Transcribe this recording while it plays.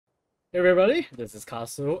Hey everybody, this is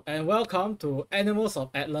Kasu, and welcome to Animals of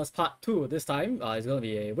Atlas Part 2. This time, it's going to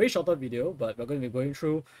be a way shorter video, but we're going to be going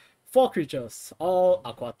through 4 creatures, all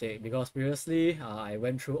aquatic, because previously I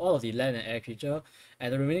went through all of the land and air creature,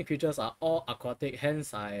 and the remaining creatures are all aquatic,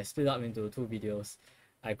 hence I split up into 2 videos.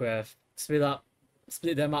 I could have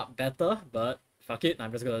split them up better, but fuck it,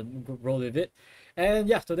 I'm just gonna roll with it. And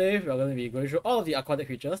yeah, today we're going to be going through all of the aquatic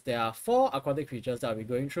creatures. There are 4 aquatic creatures that I'll be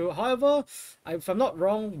going through. However, if I'm not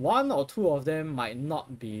wrong, 1 or 2 of them might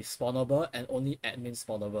not be spawnable and only admin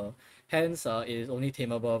spawnable. Hence, it is only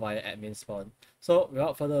tameable via admin spawn. So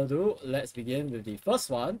without further ado, let's begin with the first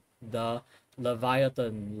one, the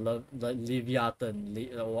Leviathan. Leviathan.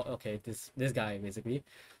 Okay, this guy basically.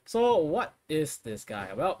 So what is this guy?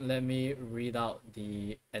 Well, let me read out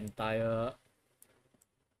the entire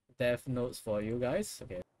death notes for you guys.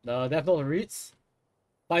 Okay, the death note reads: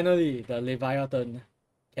 finally, the Leviathan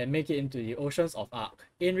can make it into the oceans of Ark.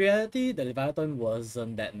 In reality, the Leviathan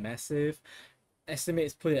wasn't that massive.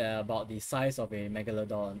 Estimates put it at about the size of a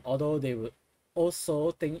megalodon, although they would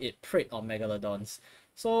also think it preyed on megalodons.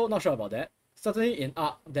 So not sure about that. Certainly in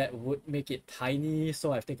Ark that would make it tiny,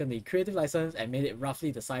 so I've taken the creative license and made it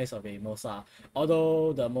roughly the size of a Mosa,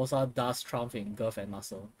 although the Mosa does trump in girth and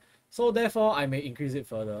muscle. So therefore, I may increase it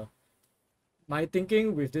further. My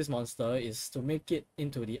thinking with this monster is to make it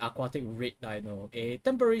into the aquatic red dino, a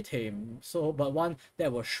temporary tame, but one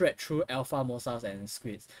that will shred through alpha mosas and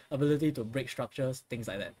squids, ability to break structures, things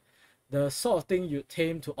like that. The sort of thing you'd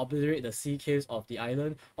tame to obliterate the sea caves of the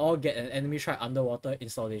island or get an enemy track underwater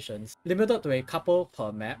installations. Limited to a couple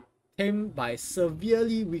per map, tamed by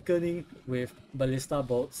severely weakening with ballista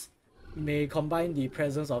bolts, may combine the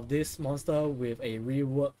presence of this monster with a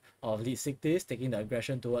rework of Lead taking the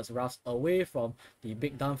aggression towards rafts away from the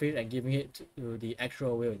big downfish and giving it to the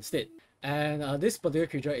actual whale instead. And this particular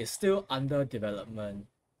creature is still under development.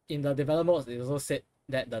 In the development, it also said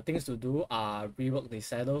that the things to do are rework the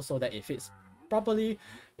saddle so that it fits properly,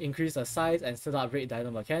 increase the size and still upgrade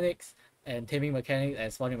dino mechanics, and taming mechanics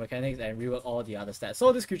and spawning mechanics, and rework all the other stats.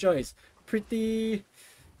 So this creature is pretty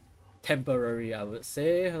temporary, I would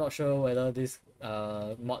say. I'm not sure whether this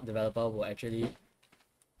mod developer will actually,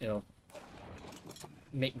 you know,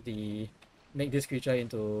 make this creature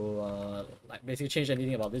into like basically change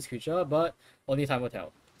anything about this creature, but only time will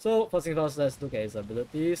tell. So first things first, let's look at its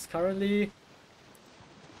abilities. Currently,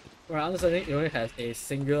 from my understanding, it only has a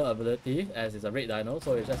single ability as it's a red dino,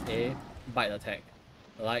 so it's just a bite attack,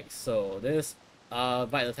 like so. This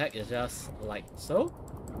bite attack is just like so,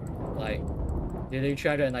 like dealing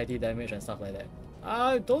 390 damage and stuff like that.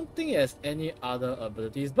 I don't think it has any other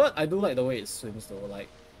abilities, but I do like the way it swims though, like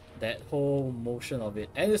that whole motion of it,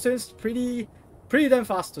 and it swims pretty damn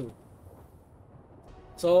fast too.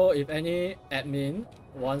 So if any server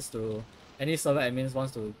admins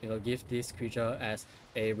wants to, you know, give this creature as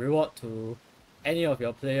a reward to any of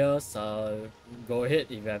your players, go ahead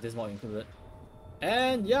if you have this mod included.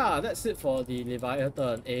 And yeah, that's it for the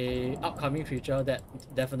Leviathan, a upcoming creature that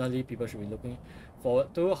definitely people should be looking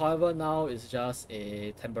forward to. However, now it's just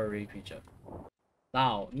a temporary creature.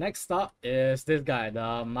 Now, next up is this guy,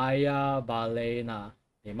 the Maya Balena.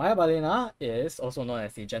 The Maya Balena is also known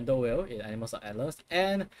as the gentle whale in Animals of Atlas,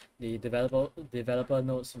 and the developer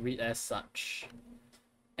notes read as such.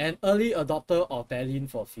 An early adopter of baleen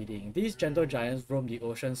for feeding, these gentle giants roam the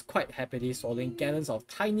oceans quite happily, swallowing gallons of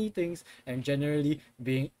tiny things and generally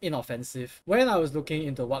being inoffensive. When I was looking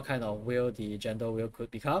into what kind of whale the gentle whale could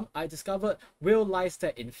become, I discovered whale lice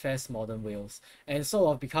that infest modern whales, and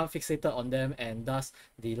sort of become fixated on them, and thus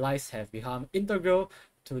the lice have become integral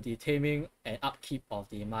to the taming and upkeep of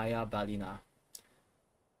the Maya Balena,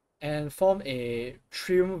 and form a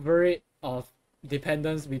triumvirate of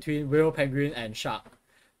dependence between whale, penguin, and shark.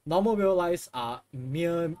 Normal whale lice are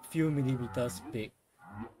mere few millimeters big,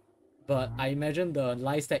 but I imagine the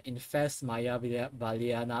lice that infest Maya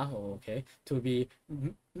Balena, to be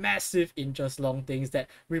massive inches long things that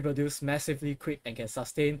reproduce massively quick and can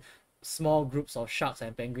sustain small groups of sharks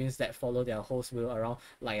and penguins that follow their host whale around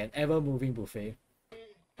like an ever-moving buffet.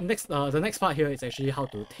 The next part here is actually how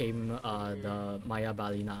to tame the Maya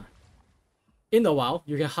Balena. In the wild,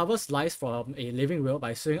 you can harvest lice from a living whale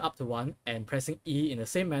by swimming up to one and pressing E in the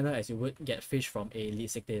same manner as you would get fish from a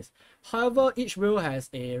Lead. However, each whale has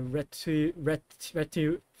a retinue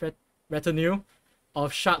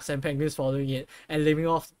of sharks and penguins following it and living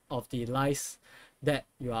off of the lice that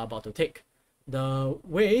you are about to take. The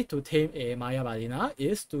way to tame a Maya Balena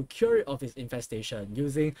is to cure it of its infestation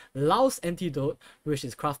using Louse Antidote, which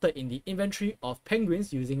is crafted in the inventory of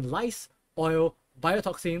penguins using lice, oil,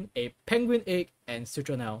 biotoxin, a penguin egg, and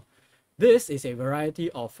citronelle. This is a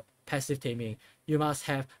variety of passive taming. You must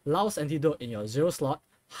have Laos Antidote in your 0 slot,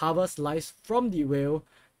 harvest lives from the whale,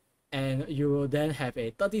 and you will then have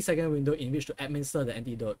a 30-second window in which to administer the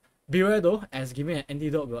antidote. Beware though, as giving an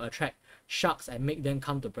antidote will attract sharks and make them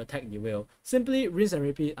come to protect the whale. Simply rinse and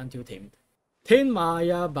repeat until tamed. Tamed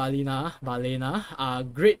Maya Balena are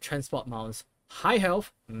great transport mounts. High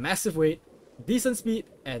health, massive weight, decent speed,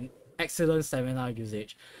 and excellent stamina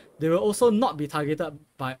usage. They will also not be targeted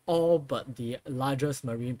by all but the largest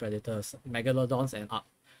marine predators, megalodons and up.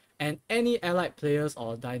 And any allied players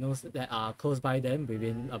or dinos that are close by them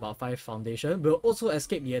within about 5 foundation will also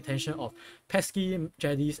escape the attention of pesky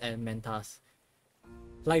jellies and mantas.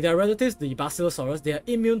 Like their relatives, the Basilosaurus, they are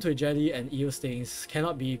immune to jelly and eel stings,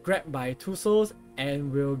 cannot be grabbed by 2 souls,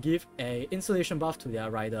 and will give an insulation buff to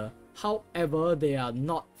their rider. However, they are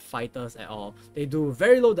not fighters at all. They do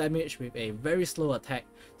very low damage with a very slow attack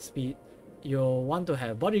speed. You'll want to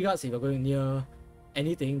have bodyguards if you're going near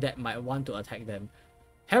anything that might want to attack them.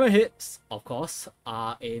 Hammerheads, of course,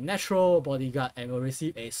 are a natural bodyguard and will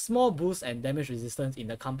receive a small boost and damage resistance in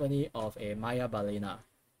the company of a Maya Balena.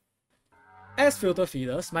 As filter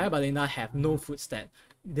feeders, Maya Balena have no food stat.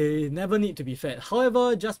 They never need to be fed.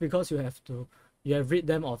 However, just because you have rid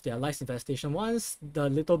them of their lice infestation once, the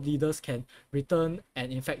little bleeders can return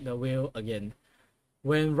and infect the whale again.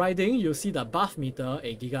 When riding, you'll see the buff meter,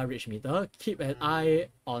 a Giga Reach meter. Keep an eye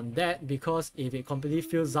on that because if it completely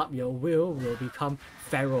fills up, your whale will become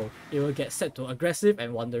feral. It will get set to aggressive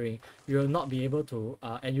and wandering. You will not be able to,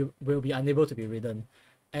 and you will be unable to be ridden,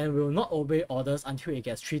 and will not obey orders until it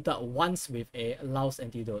gets treated once with a Laos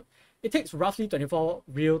antidote. It takes roughly 24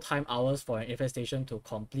 real-time hours for an infestation to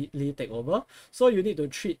completely take over, so you need to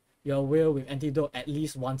treat your whale with antidote at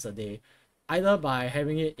least once a day, either by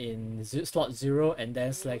having it in slot 0 and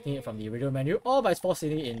then selecting it from the original menu, or by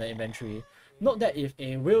forcing it in the inventory. Note that if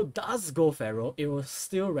a whale does go feral, it will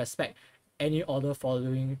still respect any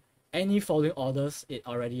following orders it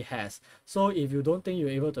already has. So if you don't think you're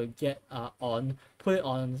able to get on, put it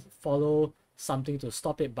on follow something to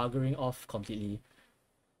stop it buggering off completely.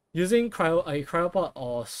 Using a cryopod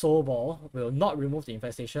or soul ball will not remove the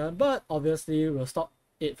infestation, but obviously will stop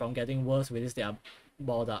it from getting worse with they are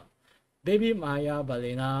balled up. Baby Maya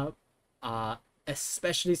Balena are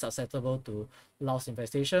especially susceptible to Laos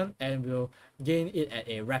infestation and will gain it at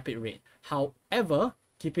a rapid rate. However,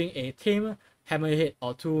 keeping a tame hammerhead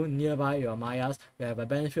or 2 nearby your Mayas will have a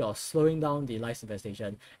benefit of slowing down the lice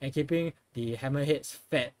infestation, and keeping the hammerheads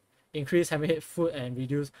fed. Increase hammerhead food and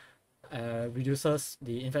reduces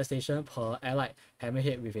the infestation per allied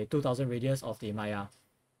hammerhead with a 2000 radius of the Maya.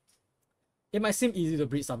 It might seem easy to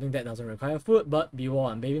breed something that doesn't require food, but be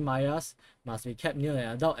warned, baby Mayas must be kept near an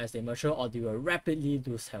adult as they mature or they will rapidly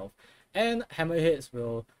lose health. And hammerheads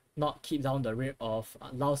will not keep down the rate of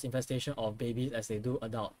Laos infestation of babies as they do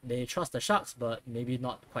adult. They trust the sharks, but maybe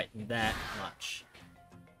not quite that much.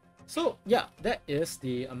 So yeah, that is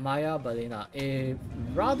the Maya Balena, a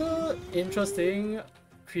rather interesting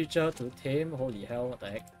creature to tame. Holy hell, what the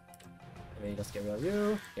heck. Let me just get rid of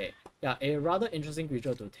you. Okay, yeah, a rather interesting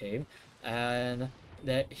creature to tame. And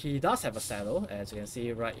that he does have a saddle, as you can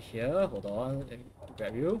see right here. Hold on, let me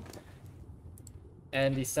grab you.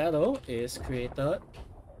 And the saddle is created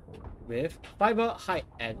with fiber, height,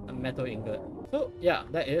 and a metal ingot. So yeah,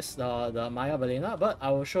 that is the Maya Balena, but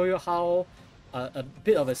I will show you how a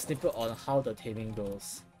bit of a snippet on how the taming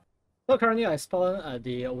goes. So currently I spawned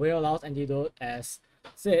the Whale Laos Antidote. As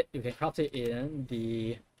said, you can craft it in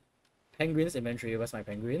the penguin's inventory. Where's my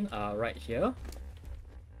penguin? Right here.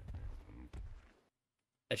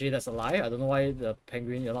 Actually, that's a lie. I don't know why the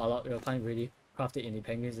penguin, you're not allowed, you can't really craft it in the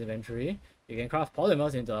penguin's inventory. You can craft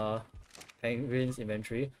polymers in the penguin's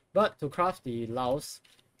inventory, but to craft the Laos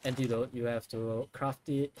Antidote, you have to craft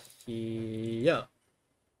it here.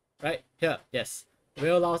 Right here, yes.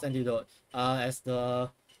 Whale Laos Antidote. As the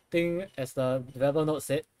developer note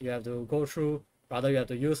said, you have to go through, rather you have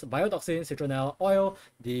to use biotoxin, citronelle, oil,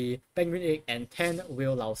 the penguin egg, and 10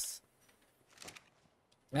 whale Laos.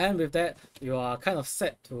 And with that, you are kind of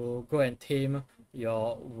set to go and tame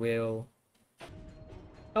your whale.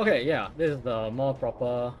 Okay, yeah, this is the more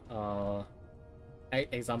proper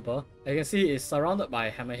example. As you can see, it's surrounded by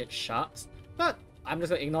hammerhead sharks, but I'm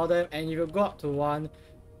just gonna ignore them. And if you go up to one,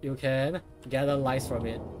 you can gather lice from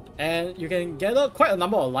it, and you can gather quite a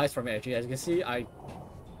number of lice from it. Actually, as you can see, I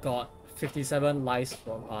got 57 lice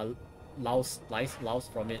from Laos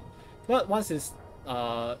from it. But once it's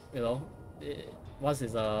once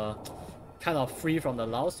it's kind of free from the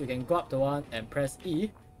Laos, you can go up to one and press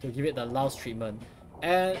E to give it the Laos treatment.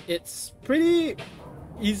 And it's pretty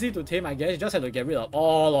easy to tame, I guess. You just have to get rid of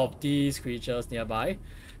all of these creatures nearby.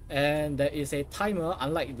 And there is a timer,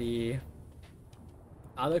 unlike the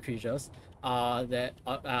other creatures. Unlike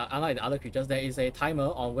the other creatures, there is a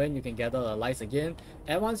timer on when you can gather the lice again.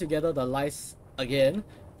 And once you gather the lice again,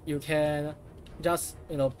 you can just,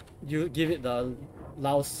 you know, you give it the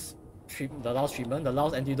louse treatment, the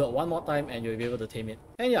louse antidote one more time, and you'll be able to tame it.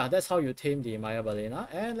 And yeah, that's how you tame the Maya Balena.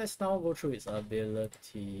 And let's now go through its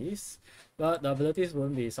abilities. But the abilities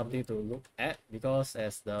won't be something to look at because,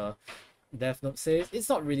 as the Death Note says, it's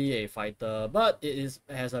not really a fighter, but it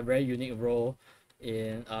has a very unique role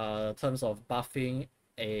in terms of buffing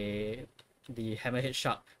the Hammerhead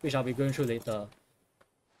Shark, which I'll be going through later.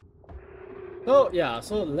 So yeah,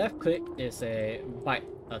 so left click is a bite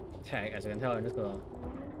attack. As you can tell, I'm just gonna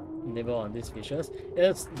nibble on these fishes.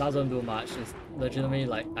 It doesn't do much. It's legitimately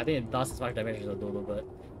like, I think it does as much damage as a dodo bird.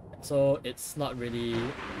 So it's not really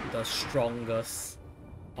the strongest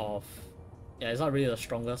of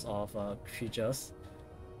creatures.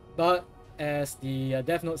 But as the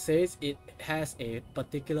Death Note says, it has a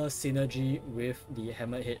particular synergy with the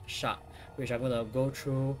Hammerhead Shark, which I'm gonna go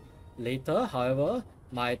through later. However,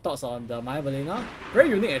 my thoughts on the Maya Balena, very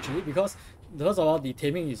unique actually, because first of all, the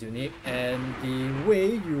taming is unique, and the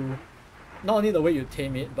way you, not only the way you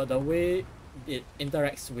tame it, but the way it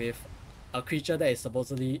interacts with a creature that is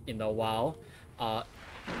supposedly in the wild,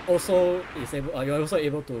 also is able, you're also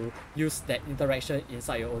able to use that interaction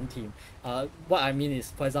inside your own team. What I mean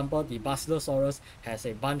is, for example, the Basilosaurus has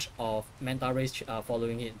a bunch of manta rays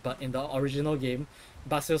following it, but in the original game,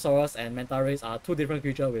 Basilosaurus and manta rays are two different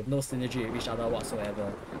creatures with no synergy with each other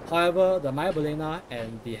whatsoever. However, the Maya Balena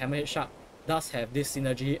and the Hammerhead Shark does have this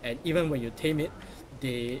synergy, and even when you tame it,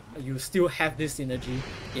 you still have this synergy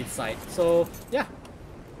inside. So yeah,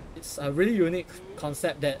 it's a really unique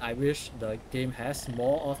concept that I wish the game has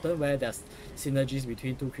more often, where there's synergies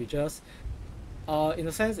between two creatures. In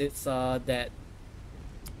a sense, it's that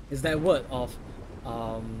word of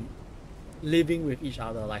living with each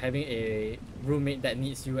other, like having a roommate that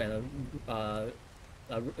needs you and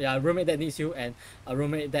a roommate that needs you and a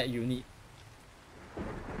roommate that you need.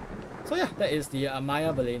 So yeah, that is the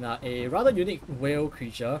Maya Balena, a rather unique whale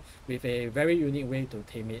creature with a very unique way to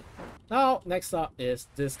tame it. Now, next up is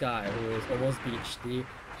this guy who is almost beached, the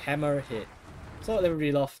Hammerhead. So let me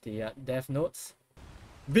read off the death notes.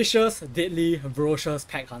 Vicious, deadly, ferocious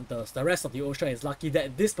pack hunters. The rest of the ocean is lucky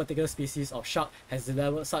that this particular species of shark has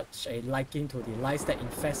developed such a liking to the lice that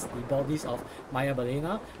infest the bodies of Maya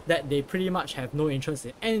Balena that they pretty much have no interest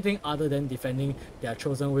in anything other than defending their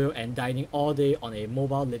chosen whale and dining all day on a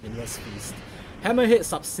mobile limitless feast. Hammerhead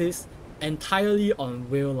subsists entirely on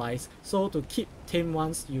whale lice, so to keep tame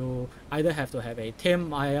ones, you either have to have a tame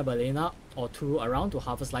Maya Balena or two around to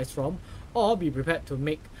harvest lice from, or be prepared to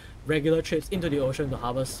make regular trips into the ocean to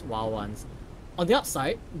harvest wild ones. On the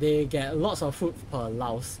upside, they get lots of food per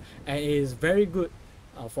louse, and it is very good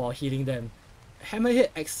for healing them. Hammerhead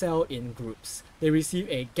excel in groups. They receive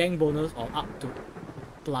a gang bonus of up to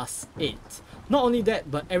 +8. Not only that,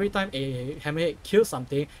 but every time a Hammerhead kills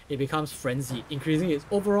something, it becomes frenzied, increasing its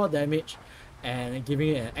overall damage and giving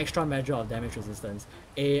it an extra measure of damage resistance.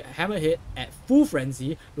 A Hammerhead at full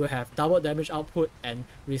frenzy will have double damage output and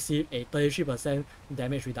receive a 33%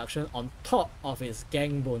 damage reduction on top of its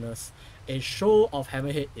gang bonus. A show of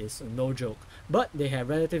Hammerhead is no joke, but they have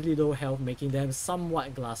relatively low health, making them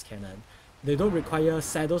somewhat glass cannon. They don't require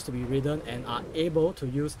saddles to be ridden and are able to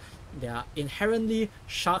use their inherently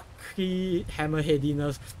sharky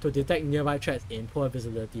hammerheadiness to detect nearby threats in poor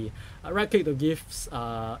visibility. Right click to give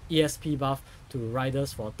ESP buff to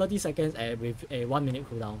riders for 30 seconds and with a 1 minute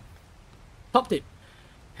cooldown. Top tip: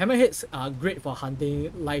 Hammerheads are great for hunting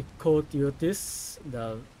Lycoteuthis,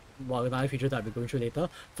 another feature that I'll be going through later,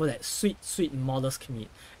 for that sweet mollusk meat,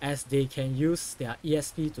 as they can use their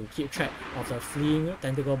ESP to keep track of the fleeing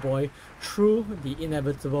tentacle boy through the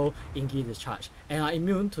inevitable inky discharge, and are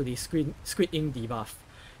immune to the squid ink debuff.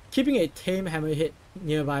 Keeping a tame Hammerhead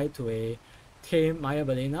nearby to a tame Maya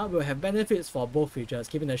Balena will have benefits for both creatures,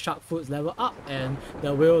 keeping the shark foods level up and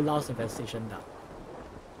the whale louse infestation down.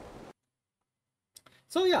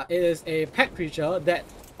 So yeah, it is a pet creature that,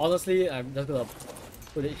 honestly, I'm just gonna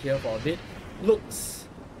put it here for a bit, looks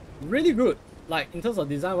really good. Like, in terms of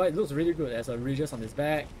design, right, it looks really good. There's a ridges on its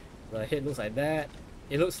back, the head looks like that.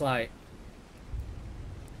 It looks like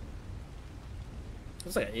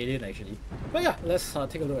an alien actually. But yeah, let's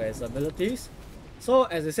take a look at its abilities. So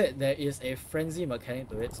as I said, there is a frenzy mechanic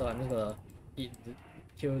to it, so I'm just gonna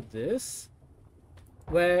kill this,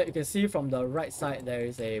 where you can see from the right side there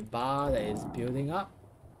is a bar that is building up,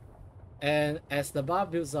 and as the bar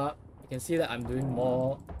builds up, you can see that I'm doing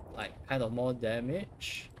more, like, kind of more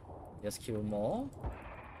damage. Just kill more.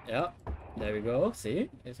 Yep, there we go. See,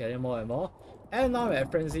 it's getting more and more. And now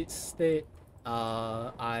at frenzied state,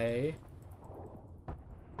 I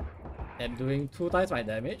am doing 2 times my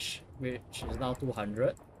damage, which is now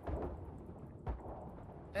 200.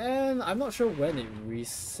 And I'm not sure when it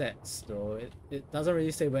resets though. It doesn't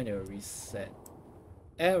really say when it will reset.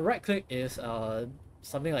 And right click is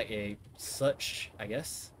something like a search, I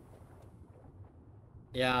guess.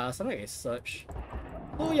 Yeah, something like a search.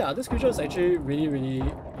 Oh yeah, this creature is actually really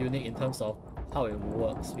unique in terms of how it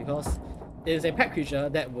works, because it is a pet creature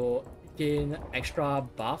that will gain extra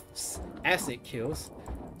buffs as it kills.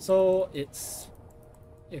 So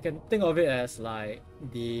you can think of it as like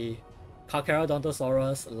the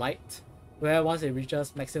Carcharodontosaurus Light, where once it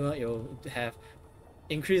reaches maximum, it will have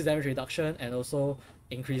increased damage reduction and also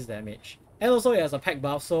increased damage. And also it has a pack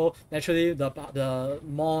buff, so naturally the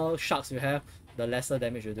more sharks you have, the lesser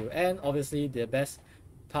damage you do. And obviously the best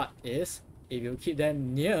part is if you keep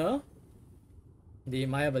them near the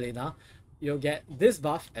Maya Balena, you'll get this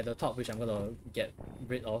buff at the top, which I'm gonna get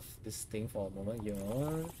rid of this thing for a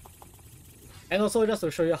moment. And also just to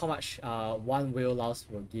show you how much one wheel loss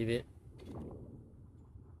will give it.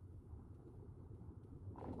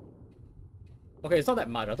 Okay, it's not that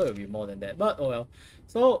much. I thought it would be more than that, but oh well.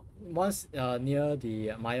 So once near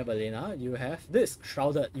the Maya Balena, you have this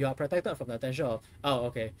Shrouded. You are protected from the attention of... Oh,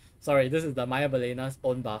 okay. Sorry, this is the Maya Balena's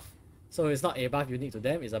own buff. So it's not a buff unique to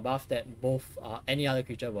them. It's a buff that both any other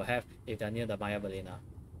creature will have if they're near the Maya Balena.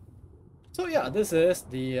 So yeah, this is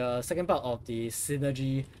the second part of the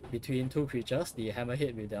synergy between two creatures, the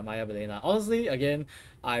Hammerhead with the Maya Balena. Honestly, again,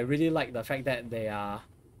 I really like the fact that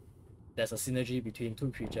there's a synergy between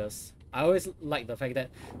two creatures. I always like the fact that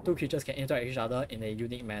two creatures can interact with each other in a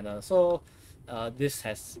unique manner. So this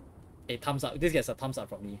has a thumbs up. This gets a thumbs up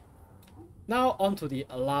from me. Now on to the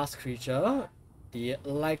last creature, the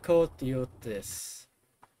Lycotheotis.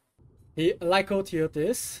 The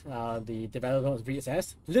Lycotheotis, the developer reads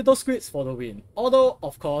as Little Squids for the win. Although,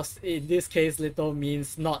 of course, in this case, little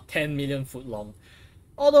means not 10 million foot long.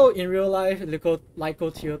 Although in real life,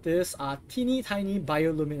 Lycotheotis are teeny tiny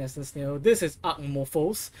bioluminescent snail. This is Ark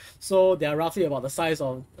Morphos, so they are roughly about the size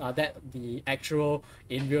of that the actual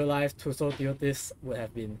in real life Tussotheotis would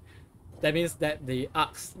have been. That means that the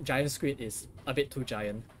Ark's giant squid is a bit too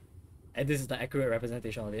giant, and this is the accurate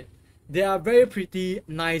representation of it. They are very pretty,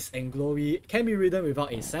 nice and glowy, can be ridden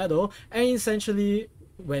without a saddle, and essentially,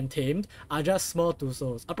 when tamed, are just small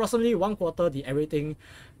Tussos, approximately 1/4 the everything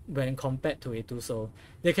when compared to a Tusso.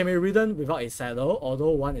 They can be ridden without a saddle, although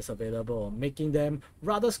one is available, making them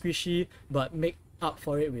rather squishy, but make up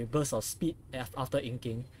for it with bursts of speed after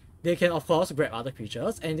inking. They can of course grab other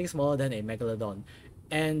creatures, anything smaller than a Megalodon.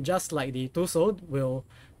 And just like the Tusso,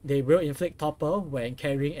 they will inflict topple when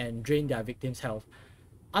carrying and drain their victim's health.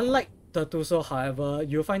 Unlike the Tusso, however,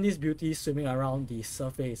 you'll find these beauties swimming around the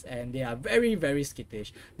surface, and they are very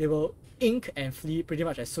skittish. They will ink and flee pretty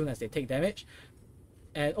much as soon as they take damage.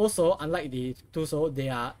 And also, unlike the Tusso, they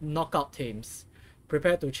are knockout tames.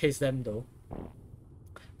 Prepare to chase them though.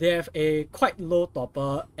 They have a quite low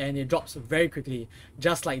topper and it drops very quickly,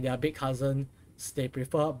 just like their big cousins. They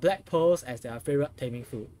prefer black pearls as their favorite taming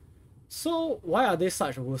food. So why are they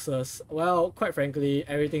such wusses? Well, quite frankly,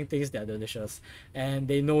 everything thinks they're delicious, and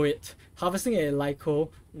they know it. Harvesting a Lyco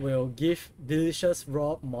will give delicious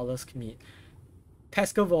raw mollusk meat.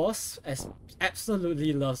 Pescavores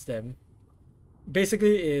absolutely loves them.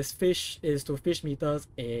 Basically, it is to fish meters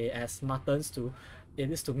as muttons to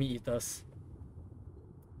meat eaters,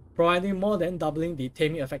 providing more than doubling the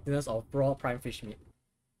taming effectiveness of raw prime fish meat.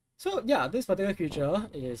 So yeah, this particular creature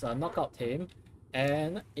is a knockout tame,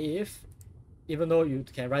 and even though you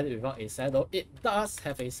can ride it without a saddle, it does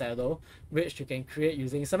have a saddle, which you can create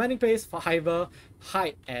using cementing paste, fiber,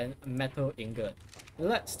 hide, and metal ingot.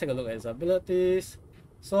 Let's take a look at its abilities.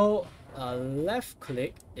 So left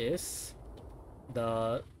click is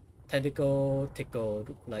the tentacle tickle,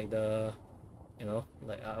 like the,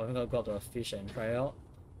 like I'm gonna go up to a fish and try out,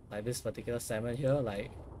 like this particular salmon here,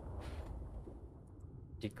 like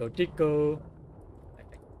tickle,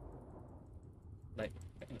 like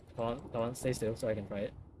come on, stay still so I can try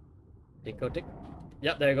it. Tickle.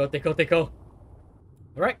 Yep, there you go, tickle.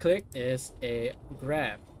 Right click is a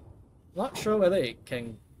grab. Not sure whether it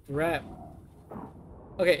can grab.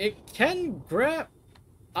 Okay, it can grab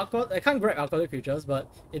I can't grab aquatic creatures, but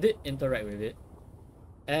it did interact with it.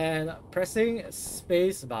 And pressing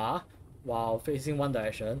space bar while facing one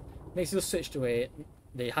direction makes you switch to the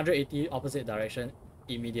 180 opposite direction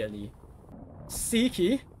immediately. C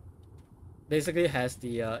key basically has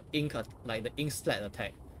the ink splat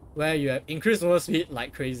attack, where you have increased movement speed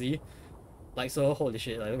like crazy, like so. Holy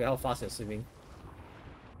shit! Like look at how fast you're swimming.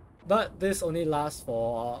 but this only lasts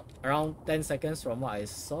for around 10 seconds from what I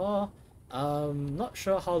saw. Not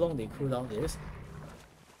sure how long the cooldown is.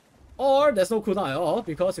 Or there's no cooldown at all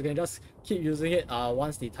because you can just keep using it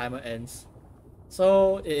once the timer ends.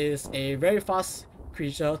 So it is a very fast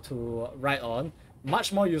creature to ride on,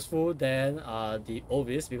 much more useful than the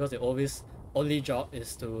Ovis, because the Ovis only job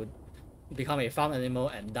is to become a farm animal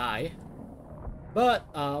and die. But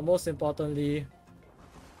most importantly,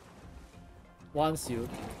 once you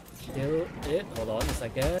kill it, hold on a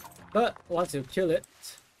second, but once you kill it,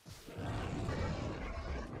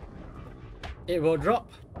 it will drop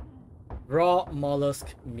raw mollusk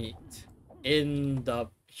meat in the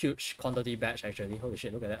huge quantity batch actually. Holy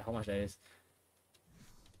shit, look at that, how much that is.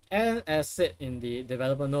 And as said in the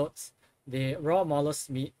developer notes, the raw mollusk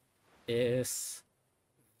meat is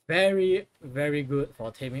very, very good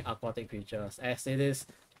for taming aquatic creatures, as it is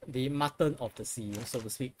the mutton of the sea, so to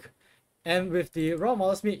speak. And with the raw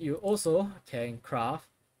mollusk meat, you also can craft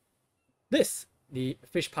this, the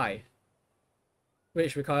fish pie,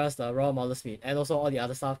 which requires the raw mollusk meat, and also all the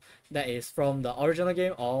other stuff that is from the original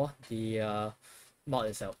game or the mod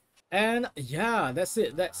itself. And yeah, that's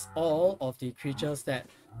it. That's all of the creatures that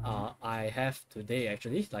I have today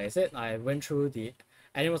actually. Like I said, I went through the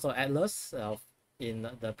Animals of Atlas in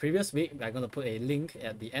the previous week. I'm going to put a link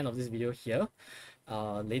at the end of this video here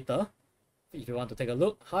later if you want to take a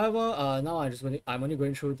look. However, now I'm only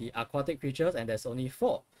going through the aquatic creatures, and there's only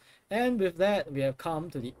 4. And with that, we have come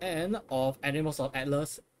to the end of Animals of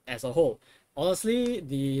Atlas as a whole. Honestly,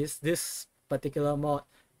 this particular mod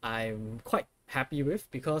I'm quite happy with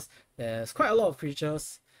because there's quite a lot of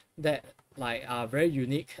creatures that like are very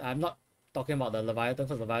unique. I'm not talking about the Leviathan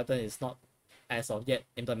because Leviathan is not as of yet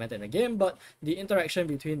implemented in the game, but the interaction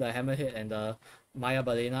between the Hammerhead and the Maya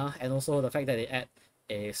Balena, and also the fact that they add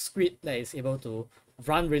a squid that is able to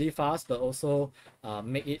run really fast but also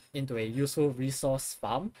make it into a useful resource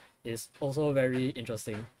farm is also very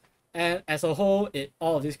interesting. And as a whole,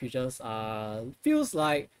 all of these creatures feels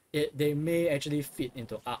like they may actually fit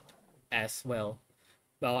into Ark as well.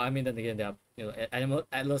 Well, I mean, then again, they are, Animal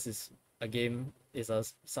Atlas is a game,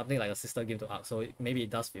 something like a sister game to Ark, so maybe it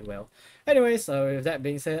does fit well. Anyway, so with that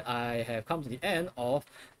being said, I have come to the end of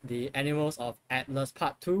the Animals of Atlas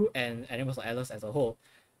Part 2 and Animals of Atlas as a whole.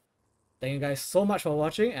 Thank you guys so much for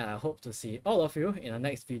watching, and I hope to see all of you in the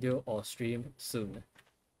next video or stream soon.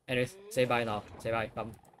 Anyways, say bye now. Say bye.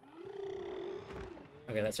 Come.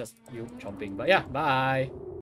 Okay, that's just you chomping. But yeah, bye.